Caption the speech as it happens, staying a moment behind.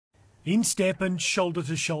In step and shoulder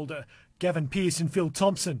to shoulder, Gavin Pearce and Phil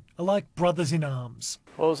Thompson are like brothers in arms.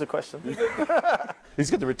 What was the question? He's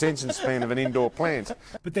got the retention span of an indoor plant.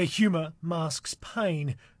 But their humour masks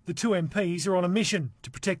pain. The two MPs are on a mission to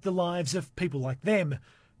protect the lives of people like them,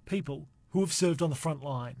 people who have served on the front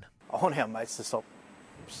line. I want our mates to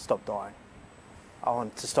stop dying. I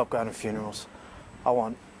want to stop going to funerals. I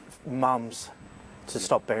want mums to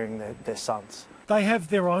stop burying their sons. They have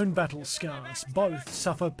their own battle scars. Both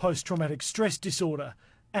suffer post-traumatic stress disorder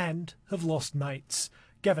and have lost mates.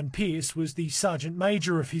 Gavin Pearce was the Sergeant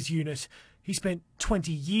Major of his unit. He spent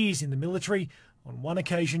 20 years in the military, on one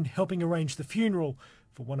occasion helping arrange the funeral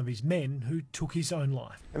for one of his men who took his own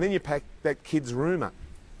life. And then you pack that kid's room up,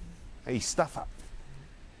 and you stuff up.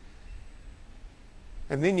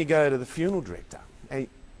 And then you go to the funeral director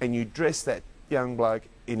and you dress that young bloke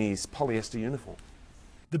in his polyester uniform.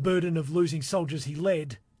 The burden of losing soldiers he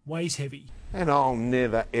led weighs heavy. And I'll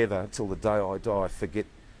never, ever, till the day I die, forget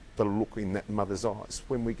the look in that mother's eyes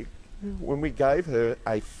when we gave her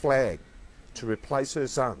a flag to replace her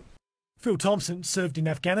son. Phil Thompson served in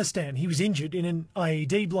Afghanistan. He was injured in an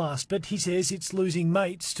IED blast, but he says it's losing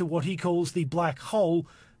mates to what he calls the black hole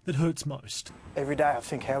that hurts most. Every day I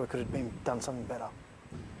think how we could have done something better.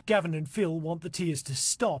 Gavin and Phil want the tears to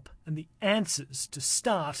stop and the answers to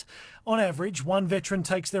start. On average, one veteran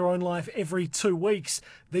takes their own life every 2 weeks.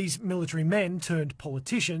 These military men turned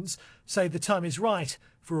politicians say the time is right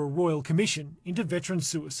for a royal commission into veteran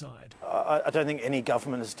suicide. I don't think any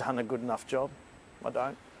government has done a good enough job. I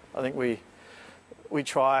don't. I think we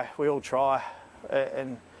try, we all try,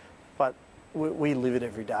 but we live it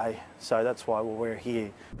every day, so that's why we're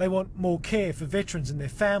here. They want more care for veterans and their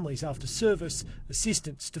families after service,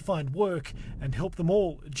 assistance to find work and help them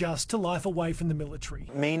all adjust to life away from the military.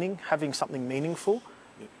 Meaning, having something meaningful,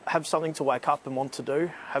 have something to wake up and want to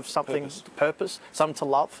do, have something purpose, something to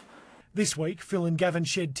love. This week, Phil and Gavin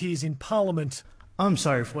shed tears in Parliament. I'm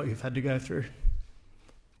sorry for what you've had to go through.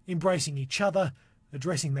 Embracing each other,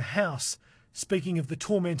 addressing the House, speaking of the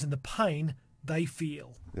torment and the pain they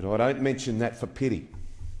feel. That I don't mention that for pity.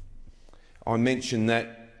 I mention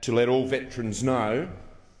that to let all veterans know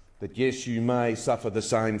that yes, you may suffer the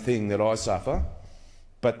same thing that I suffer,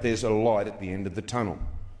 but there's a light at the end of the tunnel.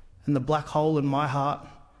 And the black hole in my heart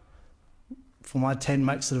for my 10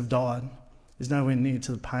 mates that have died is nowhere near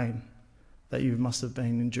to the pain that you must have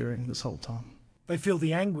been enduring this whole time. They feel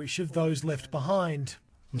the anguish of those left behind.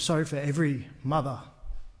 I'm sorry for every mother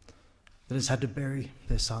that has had to bury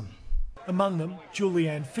their son. Among them,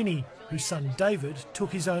 Julianne Finney, whose son David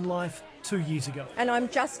took his own life 2 years ago. And I'm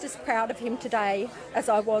just as proud of him today as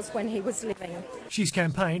I was when he was living. She's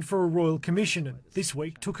campaigned for a royal commission and this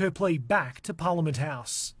week took her plea back to Parliament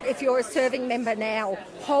House. If you're a serving member now,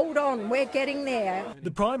 hold on, we're getting there.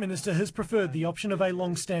 The Prime Minister has preferred the option of a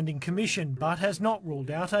long-standing commission but has not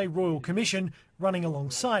ruled out a royal commission running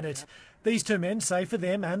alongside it. These two men say for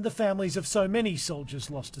them and the families of so many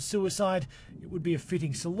soldiers lost to suicide, it would be a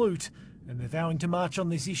fitting salute, and they're vowing to march on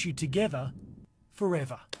this issue together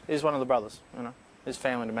forever. He's one of the brothers, you know, he's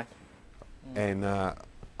family to me. And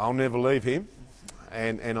I'll never leave him,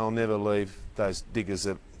 and I'll never leave those diggers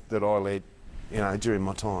that I led, you know, during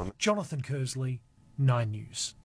my time. Jonathan Kersley, 9 News.